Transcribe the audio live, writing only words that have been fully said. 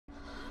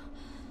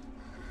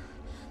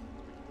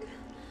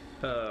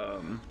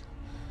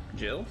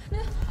Jill?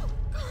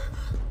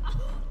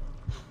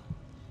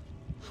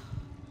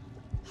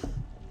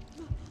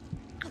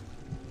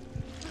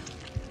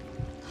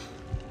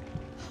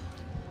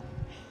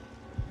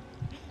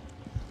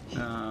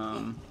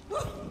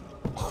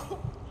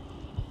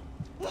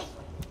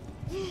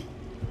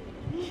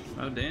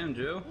 Oh damn,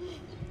 Jill.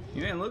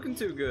 You ain't looking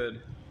too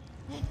good.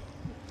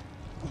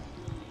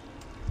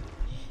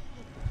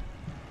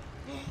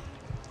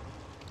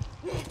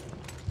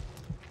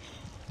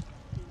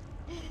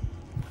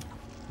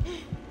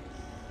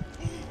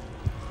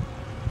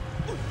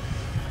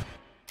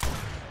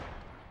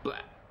 Blah.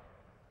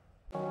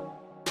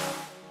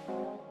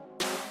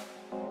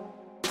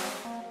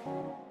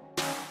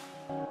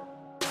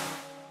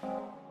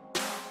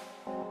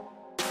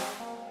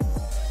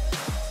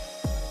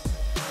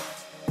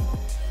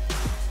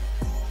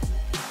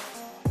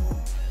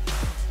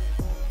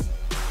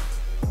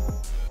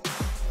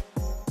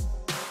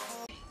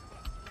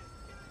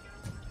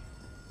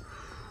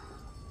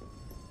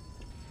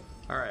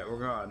 Alright, we're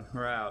gone.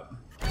 We're out.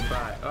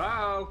 Bye.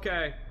 Oh,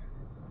 okay.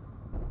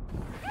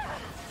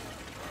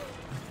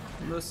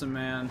 Listen,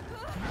 man.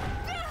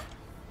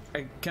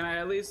 Can I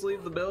at least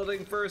leave the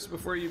building first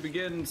before you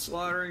begin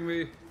slaughtering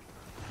me?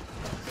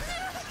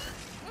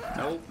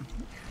 Nope.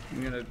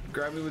 You're gonna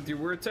grab me with your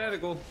weird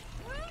tentacle.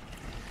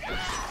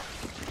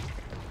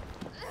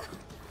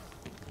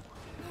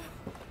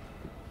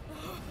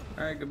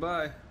 Alright,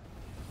 goodbye.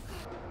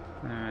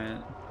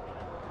 Alright.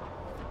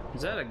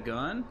 Is that a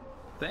gun?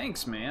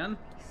 Thanks, man.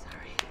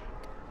 Sorry.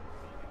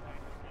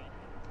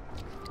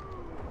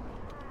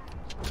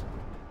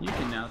 You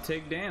can now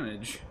take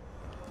damage.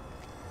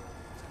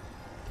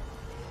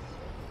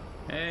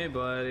 Hey,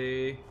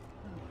 buddy.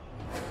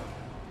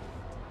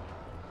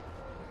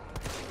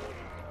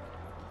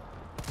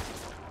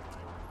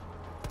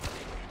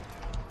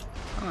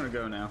 I'm gonna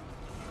go now.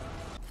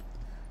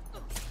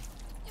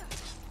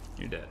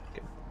 You're dead.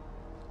 Okay.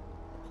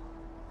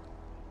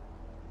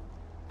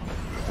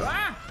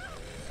 Ah!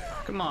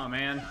 Come on,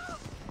 man.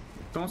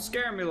 Don't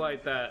scare me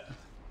like that.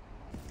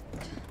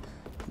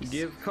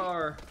 Give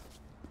car.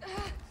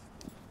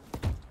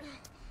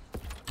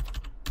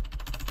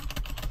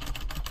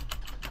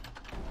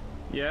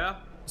 Yeah?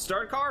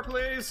 Start car,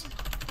 please.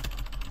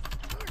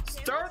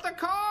 Start the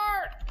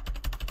car!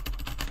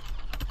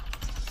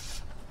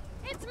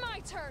 It's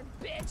my turn,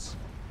 bitch.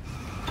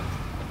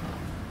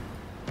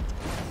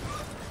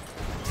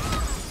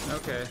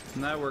 Okay,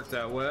 that worked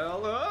out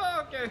well.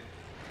 Oh, okay.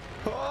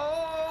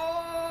 Oh!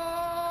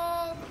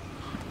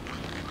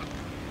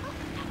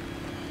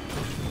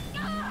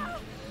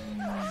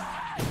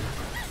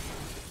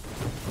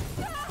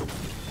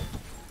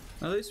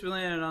 At least we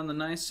landed on the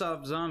nice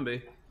soft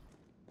zombie.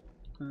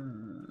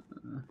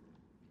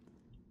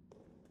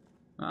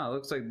 Ah,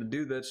 looks like the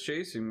dude that's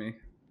chasing me.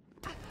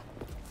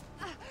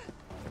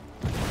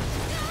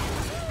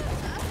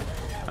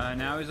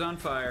 Now he's on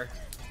fire.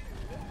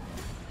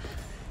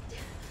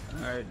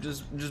 All right,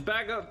 just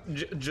back up.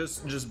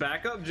 Just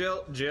back up,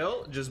 Jill.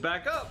 Jill, just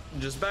back up.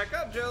 Just back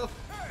up, Jill.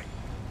 Hey,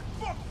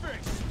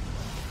 fuckface!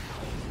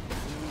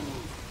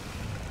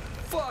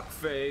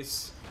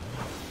 Fuckface.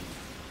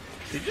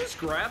 Did you just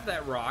grab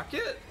that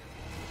rocket?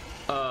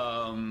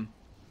 Oh,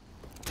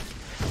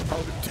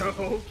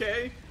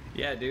 okay.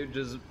 Yeah, dude,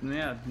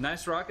 yeah,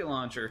 nice rocket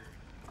launcher.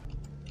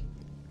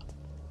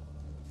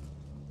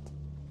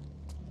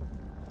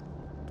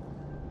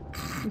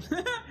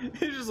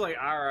 He's just like,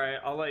 all right,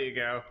 I'll let you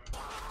go.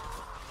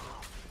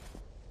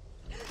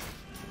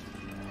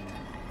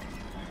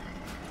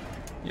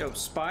 Yo,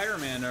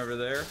 Spider-Man over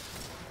there.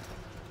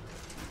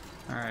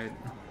 All right.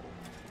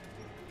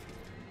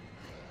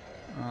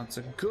 Well, it's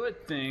a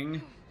good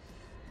thing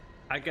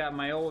I got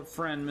my old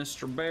friend,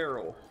 Mr.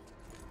 Barrel.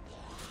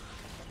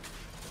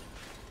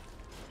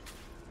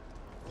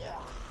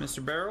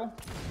 Mr. Barrel?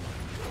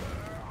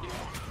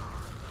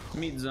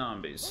 Meet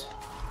zombies.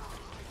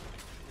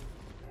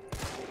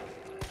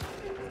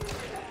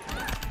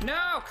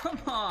 No, come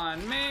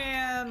on,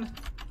 man.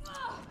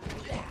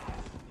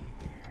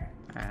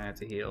 I have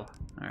to heal.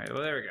 All right,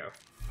 well, there we go.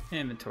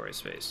 Inventory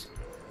space.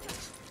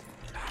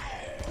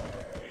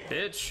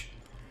 Bitch.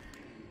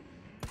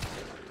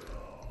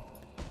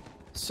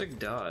 Sick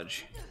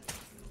dodge.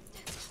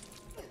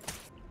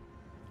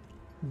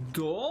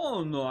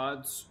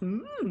 Donuts.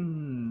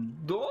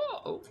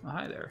 Oh,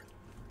 hi there.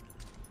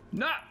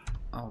 Nah.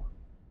 Oh.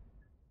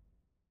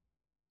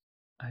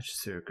 I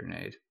just threw a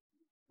grenade.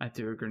 I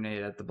threw a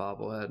grenade at the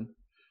bobblehead.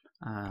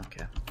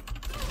 Okay.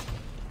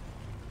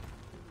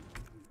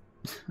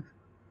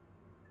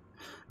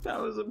 That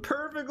was a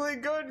perfectly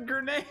good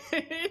grenade,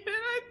 and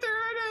I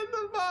threw it at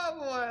the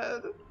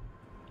bobblehead.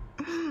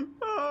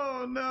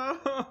 Oh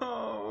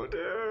no,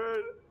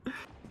 dude.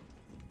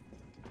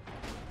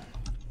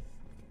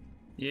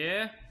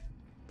 Yeah?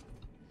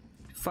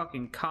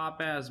 Fucking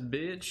cop-ass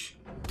bitch.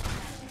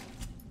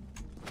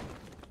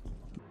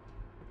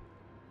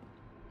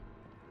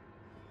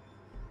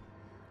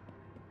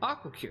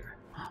 Aquacure.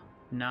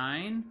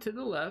 9 to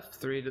the left,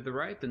 3 to the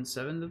right, then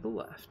 7 to the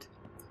left.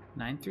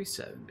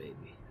 937,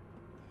 baby.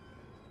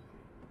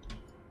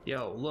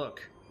 Yo,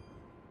 look.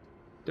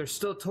 There's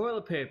still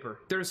toilet paper.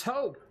 There's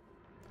hope.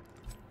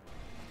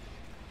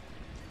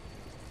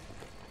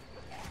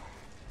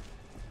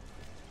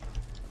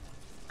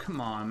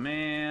 Come on,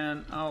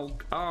 man.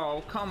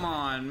 Oh, come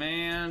on,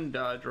 man.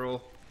 Dodge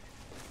roll.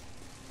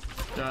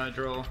 Dodge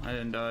roll. I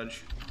didn't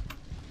dodge.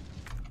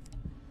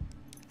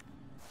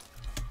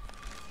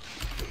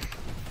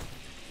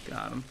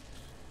 Got him.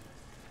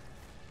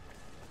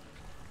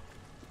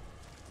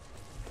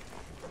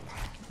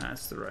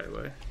 That's the right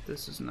way.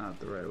 This is not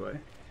the right way.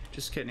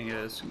 Just kidding, it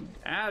is.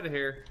 Out of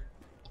here.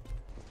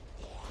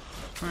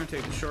 We're gonna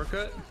take the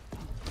shortcut.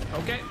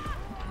 Okay.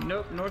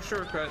 Nope, no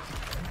shortcut.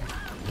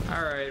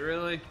 Alright,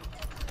 really?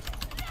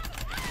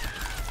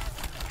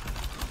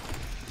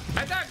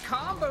 I got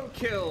combo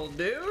killed,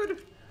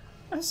 dude!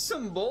 That's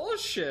some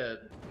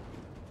bullshit.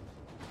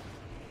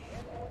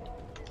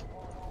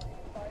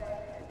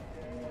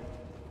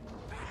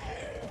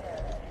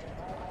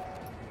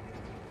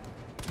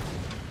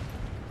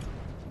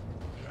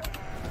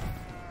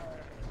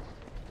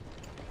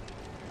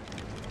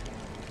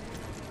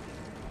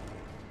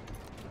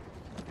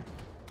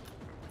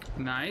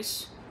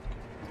 Nice.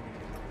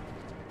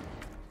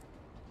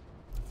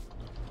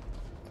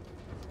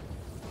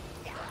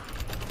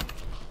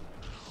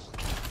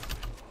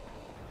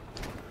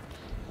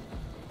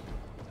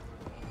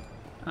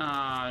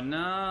 Ah,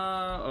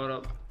 no. Hold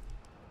up.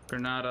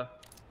 Granada.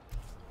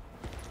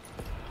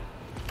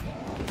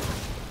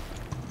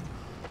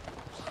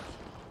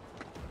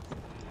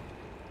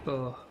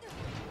 Oh.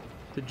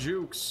 The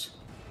jukes.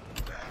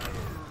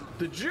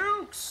 The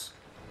jukes!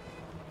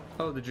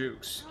 Oh, the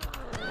jukes.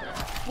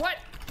 What?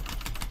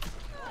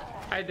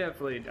 I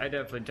definitely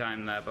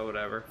timed that, but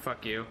whatever.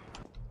 Fuck you.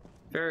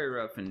 Very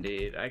rough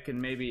indeed. I can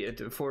maybe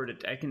afford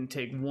it. I can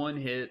take one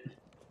hit,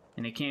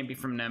 and it can't be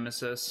from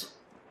Nemesis.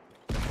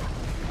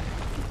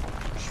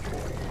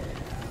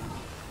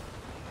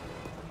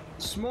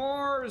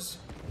 S'mores!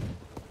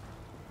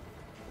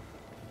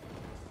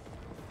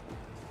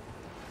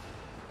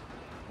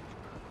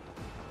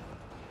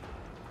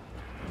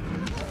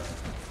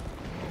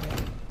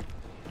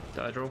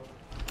 Dodge roll.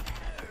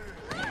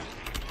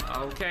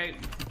 Okay.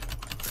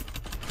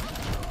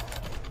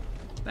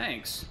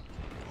 Thanks.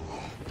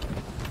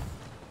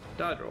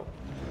 Dodge roll.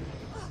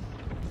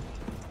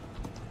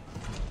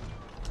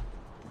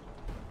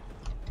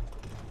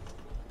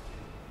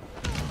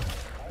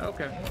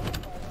 Okay.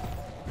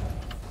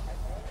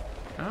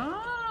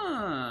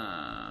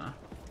 Ah.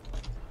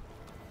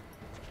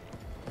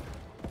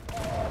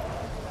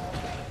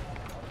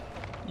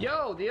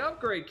 Yo, the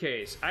upgrade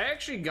case. I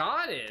actually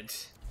got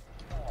it.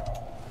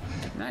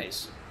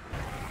 Nice.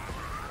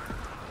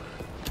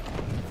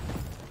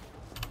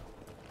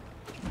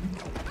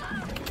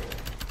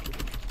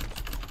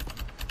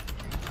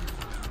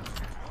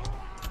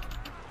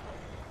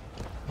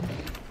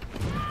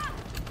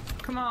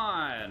 Come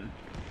on.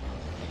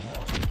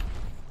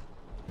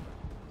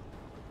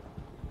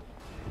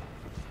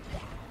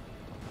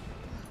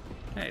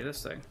 Hey,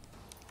 this thing.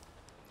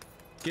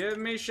 Give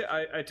me shit.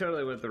 I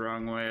totally went the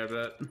wrong way, I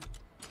bet.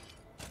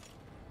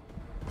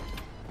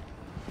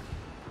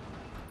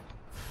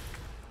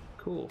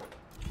 Cool.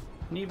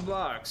 Need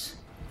blocks.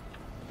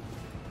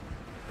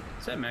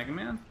 Is that Mega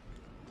Man?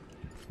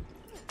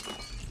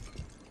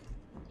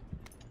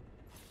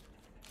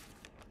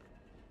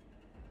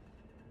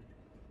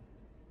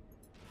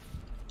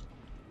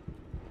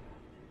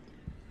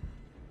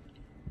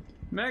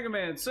 Mega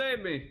Man,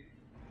 save me!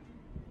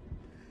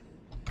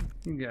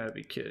 You gotta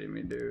be kidding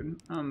me,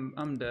 dude.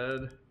 I'm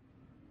dead.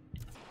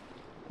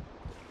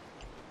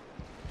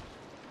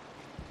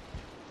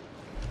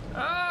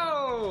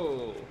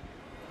 Oh!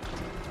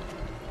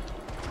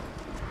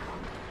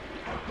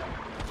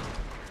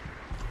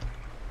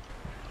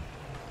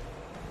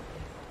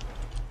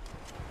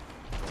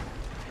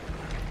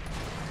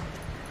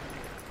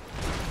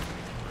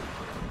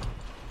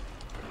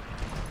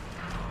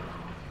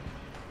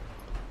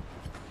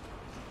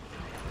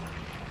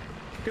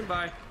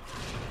 Goodbye.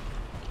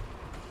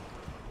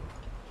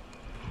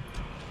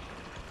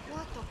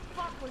 What the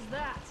fuck was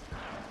that?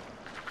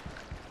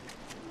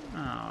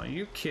 Oh,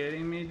 you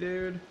kidding me,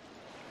 dude?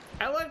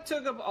 I like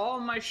took up all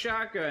my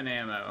shotgun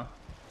ammo.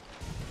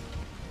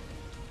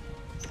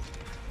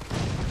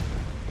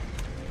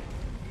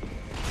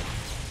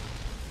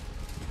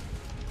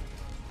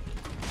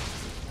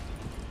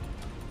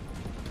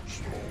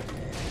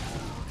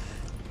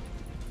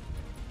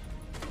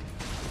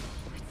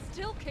 It's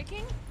still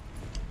kicking?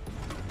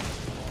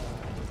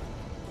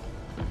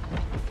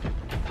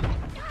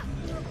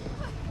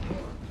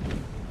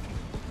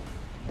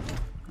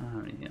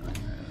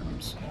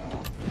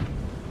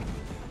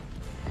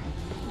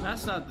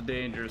 That's not the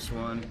dangerous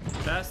one.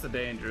 That's the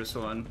dangerous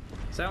one.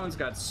 That one's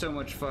got so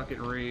much fucking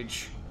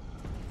reach.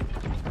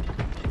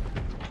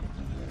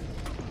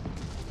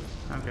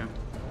 Okay.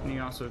 And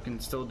you also can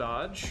still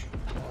dodge.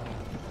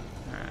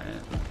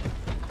 Alright.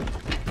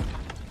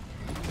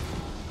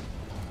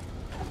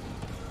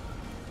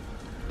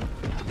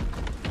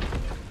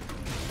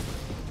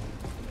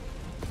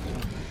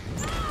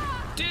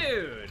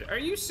 Dude, are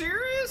you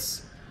serious?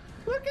 this!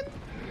 Look at...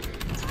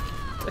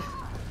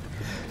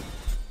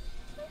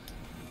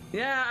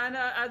 Yeah, I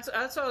know.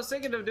 That's what I was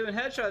thinking of doing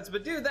headshots,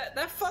 but dude,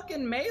 that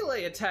fucking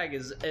melee attack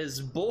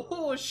is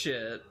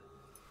bullshit.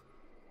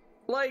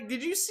 Like,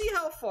 did you see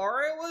how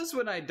far it was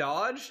when I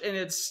dodged and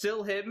it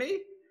still hit me?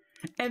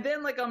 And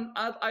then like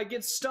I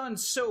get stunned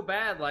so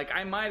bad, like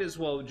I might as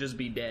well just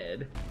be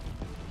dead.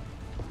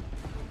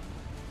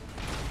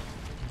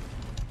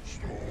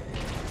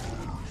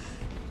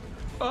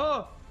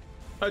 Oh,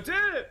 I did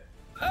it!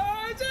 Oh,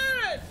 I did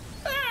it!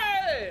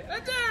 Hey, I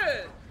did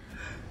it!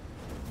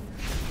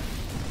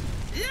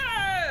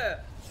 Yeah!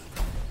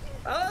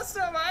 I lost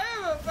all my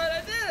ammo, but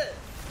I did it!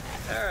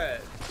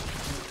 Alright.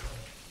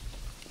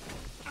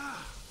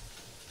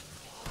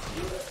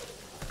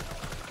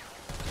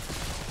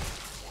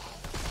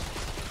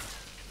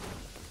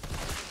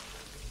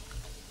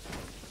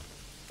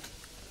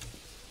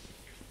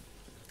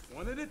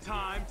 One at a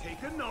time,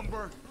 take a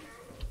number.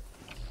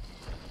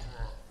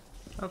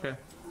 Okay.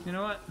 You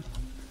know what?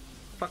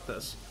 Fuck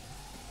this.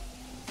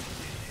 It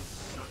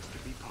sucks to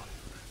be popular.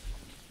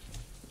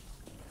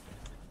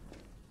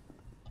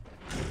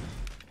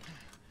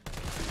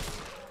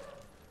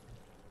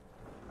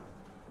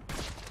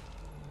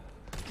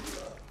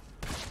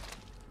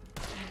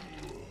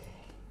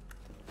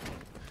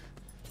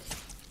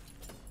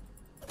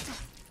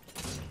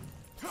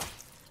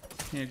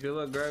 Yeah, good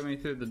luck grabbing me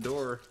through the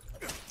door.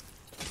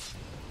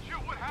 Jill,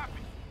 what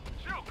happened?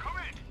 Jill, come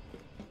in.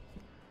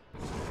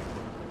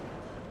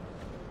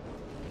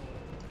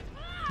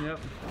 Yep.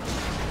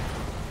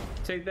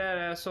 Take that,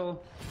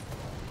 asshole.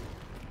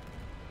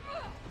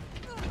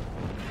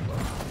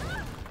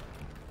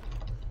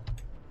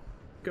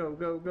 Go,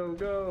 go, go,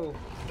 go.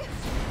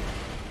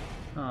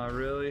 Oh,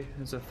 really?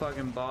 It's a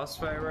fucking boss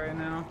fight right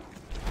now?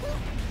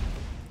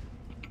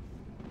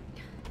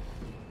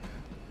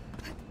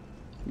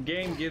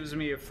 Game gives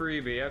me a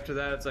freebie. After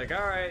that, it's like,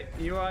 alright,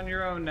 you on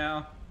your own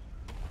now.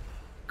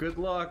 Good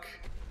luck.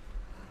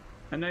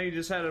 I know you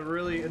just had a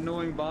really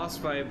annoying boss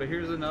fight, but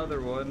here's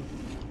another one.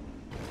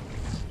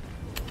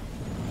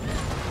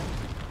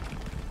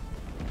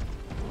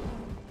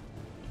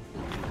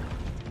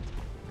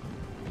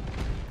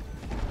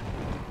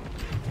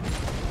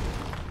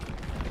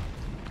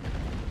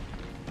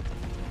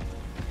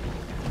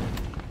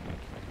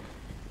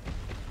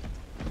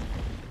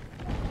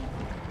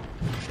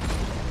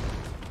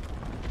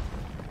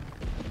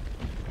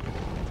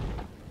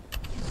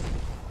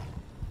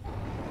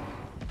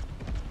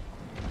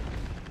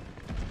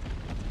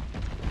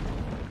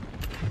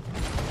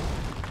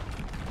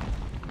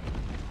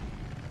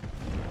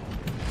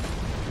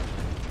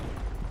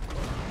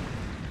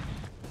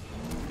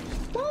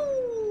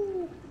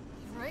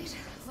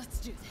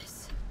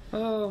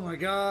 Oh my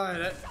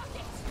god,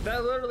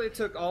 that literally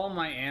took all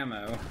my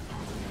ammo.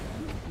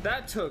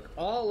 That took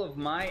all of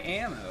my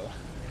ammo.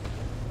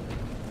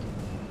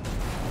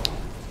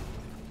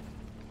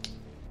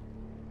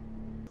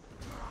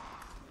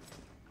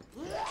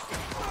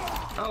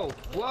 Oh,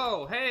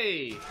 whoa,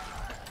 hey!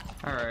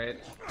 Alright.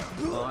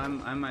 Well,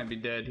 I might be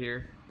dead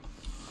here.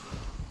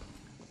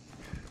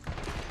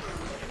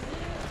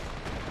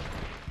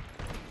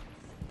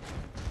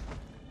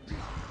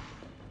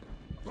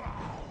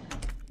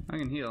 I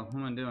can heal. What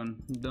am I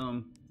doing? I'm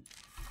dumb.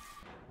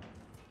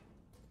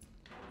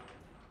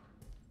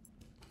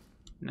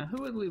 Now,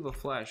 who would leave a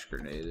flash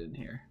grenade in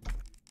here?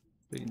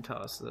 We can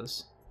toss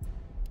this.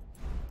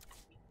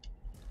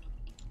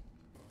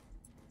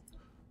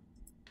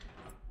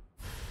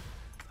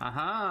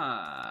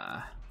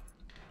 Aha!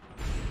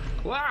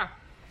 Wow!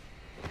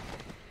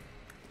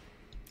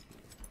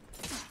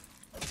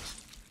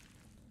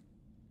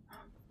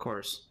 Of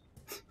course.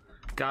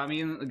 Got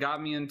me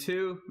in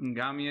 2, and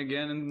got me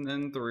again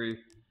in 3.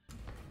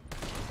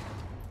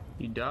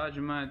 You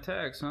dodging my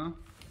attacks, huh?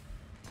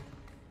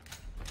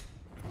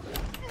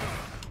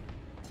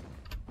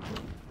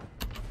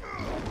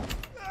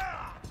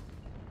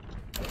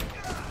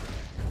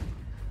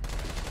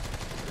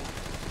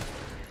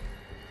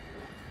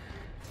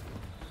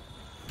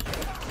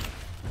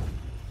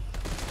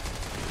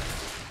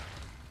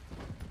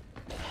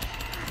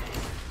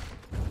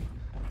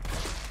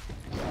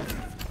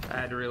 I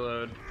had to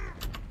reload.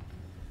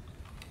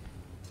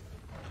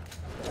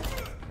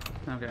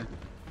 Okay.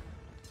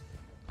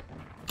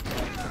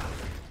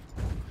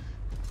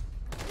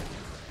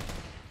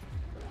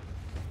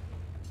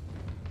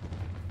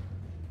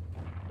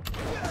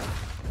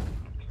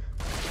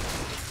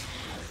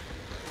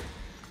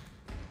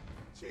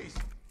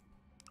 Jeez.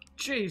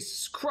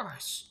 Jesus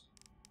Christ.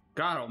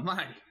 God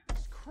almighty.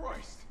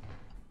 Christ.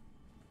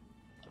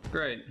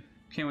 Great.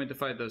 Can't wait to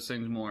fight those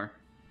things more.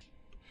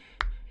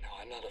 No,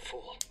 I'm not a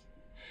fool.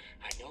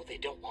 I know they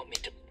don't want me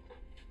to...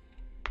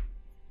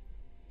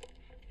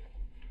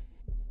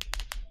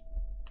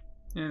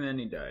 And then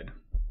he died.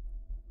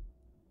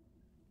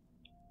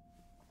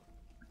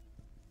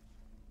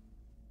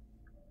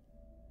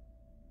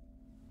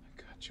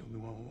 God, Jill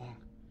knew all along.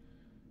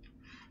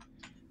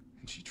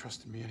 And she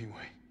trusted me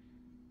anyway.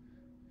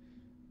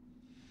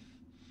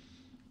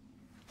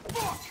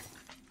 Fuck!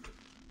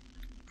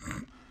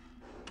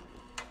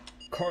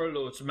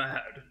 Carlos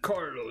mad.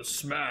 Carlos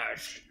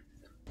smash.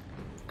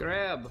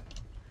 Grab.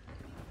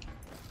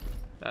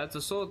 That's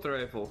assault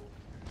rifle.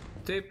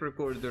 Tape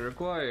recorder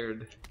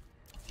required.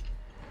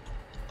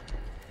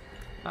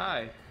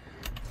 Hi.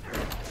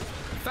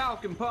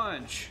 Falcon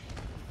punch.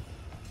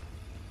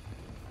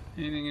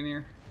 Anything in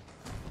here?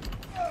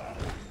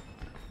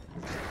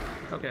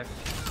 Okay.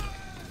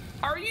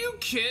 Are you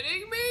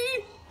kidding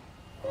me?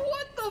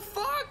 What the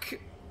fuck?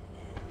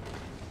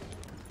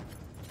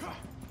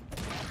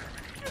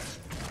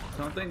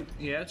 Don't think,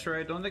 yeah, that's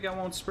right. Don't think I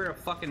won't spare a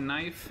fucking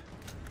knife.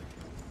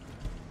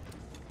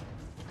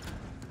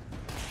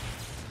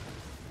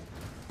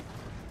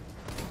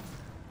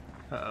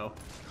 Uh-oh.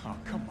 Oh,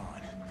 come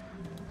on.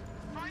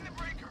 Find the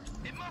breaker.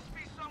 It must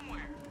be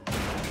somewhere.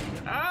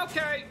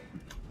 Okay.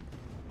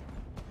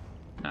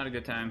 Not a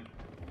good time.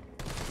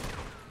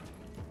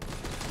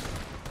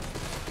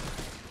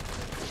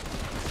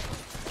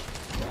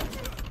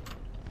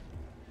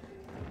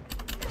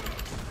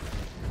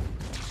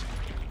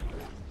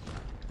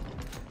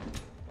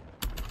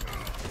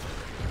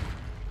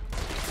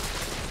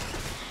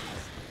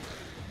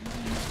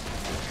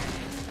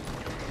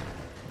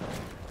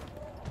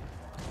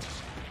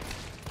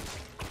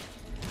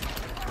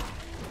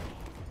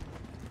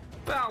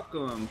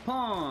 Falcon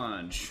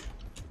punch.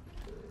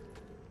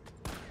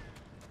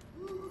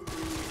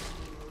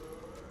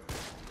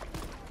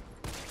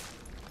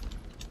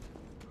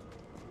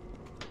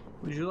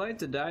 Would you like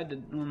to die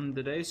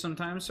today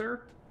sometime,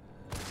 sir?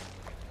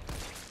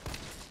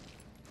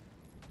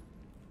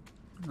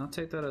 I'll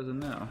take that as a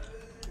no.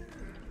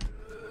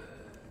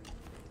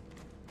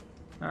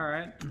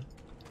 Alright.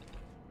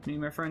 Meet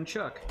my friend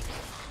Chuck.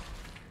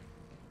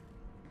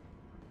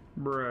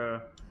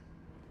 Bruh.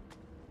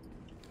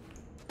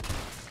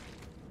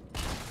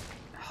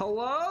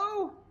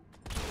 Hello?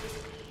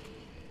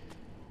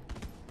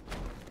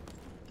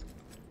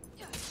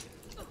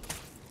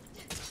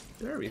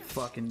 Better be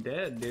fucking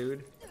dead,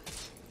 dude.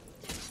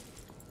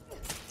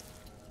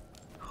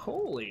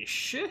 Holy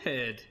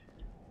shit.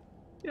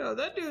 Yo,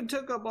 that dude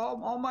took up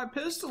all my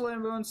pistol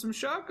ammo and some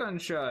shotgun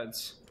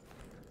shots.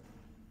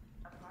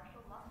 A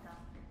partial lockdown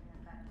is in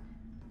effect.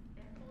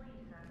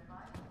 Employees are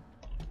advised.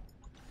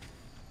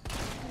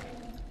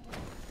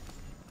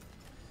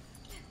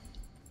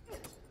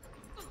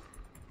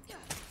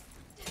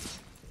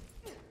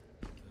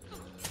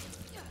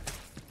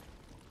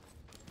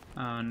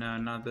 Oh no,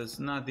 not this,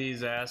 not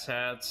these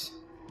asshats.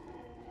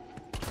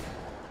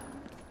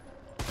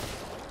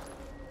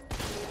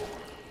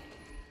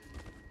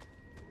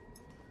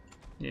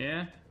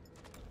 Yeah?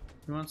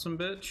 You want some,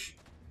 bitch?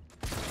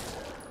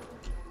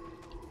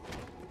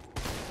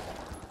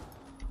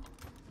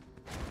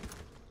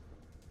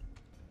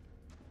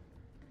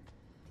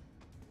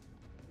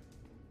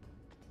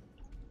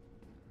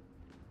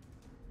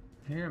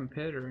 I hear him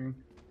pittering.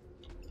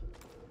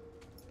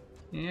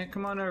 Yeah,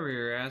 come on over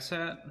here,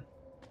 asshat.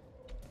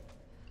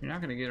 You're not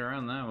gonna get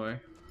around that way.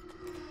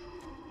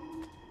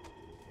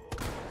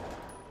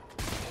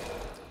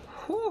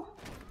 Whew!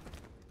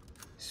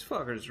 These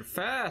fuckers are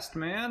fast,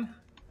 man.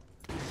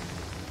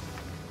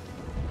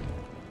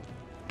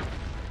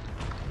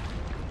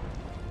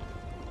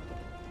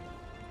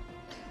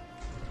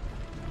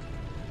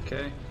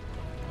 Okay.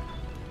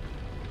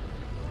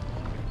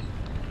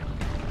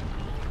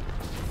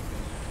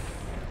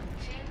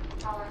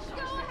 Power sources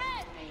Go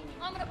ahead! remaining.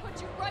 I'm gonna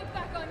put you right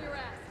back on your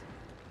ass.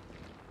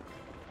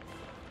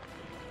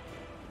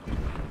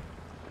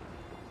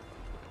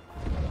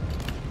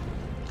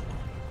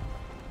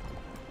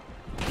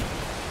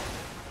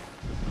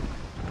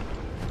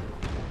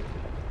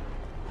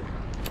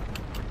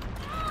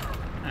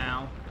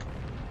 Ow.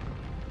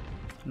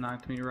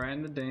 Knocked me right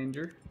into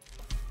danger.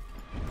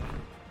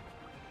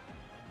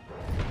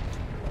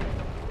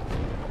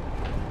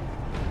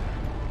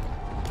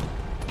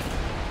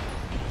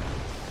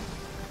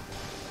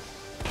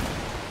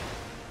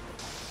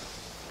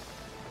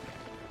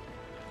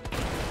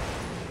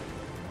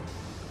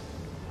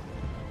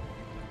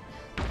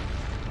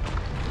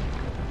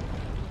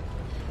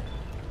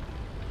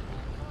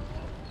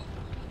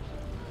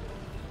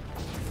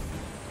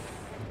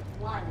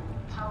 One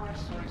power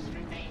source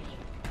remaining.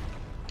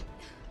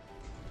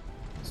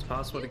 Is it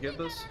possible to get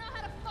this? You never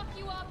know how to fuck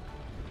you up.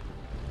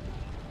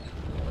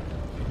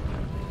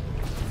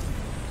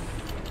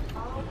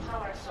 All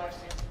power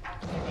sources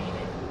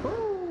activated.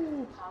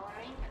 Woo!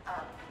 Powering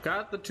up.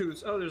 Got the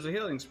tools. Oh, there's a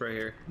healing spray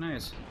here.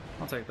 Nice.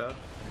 I'll take that.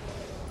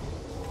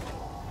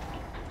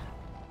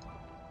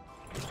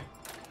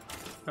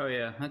 Oh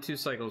yeah, that 2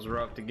 cycles were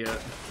rough to get.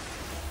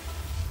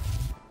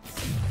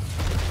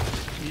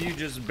 You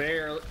just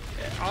barely.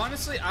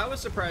 Honestly, I was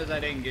surprised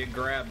I didn't get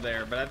grabbed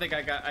there, but I think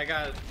I got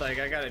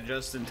it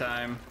just in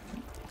time.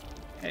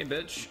 Hey,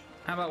 bitch.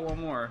 How about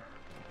one more?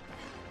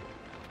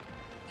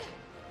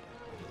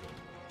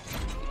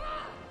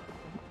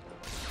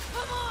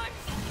 Come on!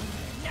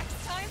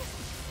 Next time,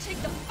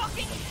 take the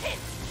fucking hit!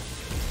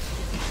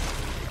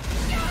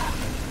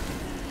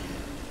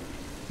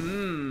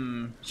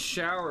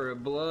 Shower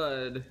of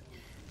blood.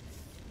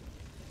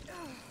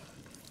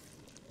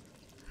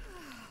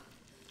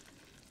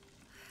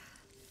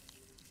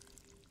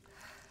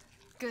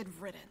 Good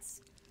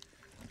riddance.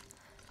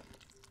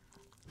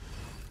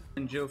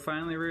 And Joe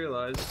finally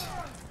realized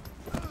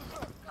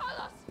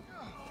Carlos!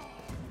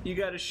 you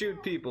gotta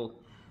shoot people,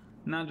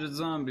 not just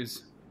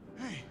zombies.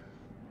 Hey,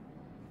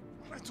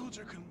 I told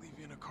you I couldn't leave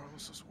you in a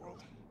Carlosless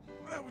world.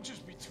 That would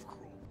just be too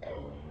cruel.